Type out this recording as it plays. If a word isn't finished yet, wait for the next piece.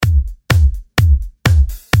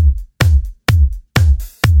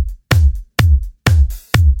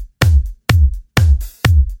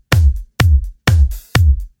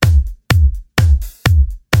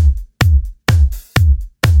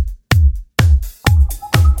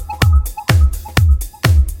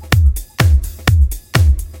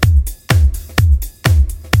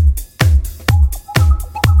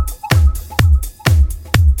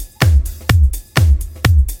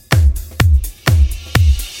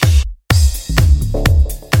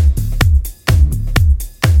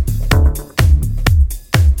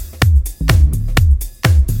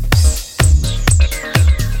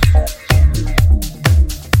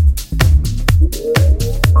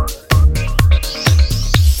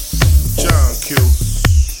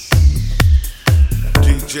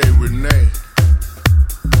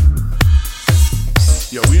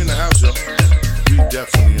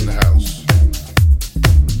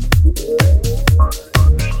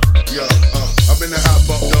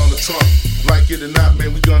it or not,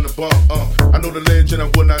 man, we gonna bump. I know the ledge and I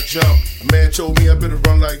will not jump. A man told me I better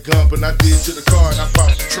run like Gump, and I did to the car and I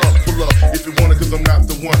popped the trunk. Pull up if you want it, cause I'm not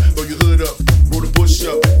the one. Throw your hood up, roll the bush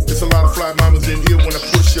up. There's a lot of fly mamas in here when I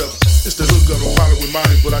push up. It's the hooker, don't follow with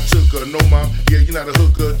Molly, but I took her. No, mom, yeah, you're not a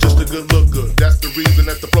hooker, just a good looker. That's the reason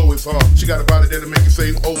that the flow is hard. She got a body that'll make you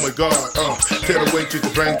say, oh my God. Tell the waitress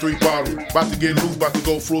to bring 3 bottles. About to get loose, about to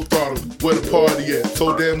go full throttle. Where the party at?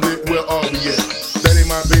 So damn lit, where are we at? That ain't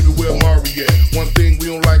my baby, where Mari at? One thing we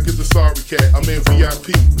don't like is a sorry cat. I'm in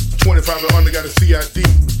VIP. 25 and under, got a CID.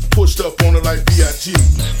 Pushed up on her like B.I.G.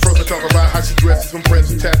 First I talk about how she dresses from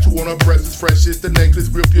Prince. Tattoo on her breast is fresh. It's the necklace,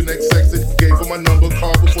 grip your neck sexy.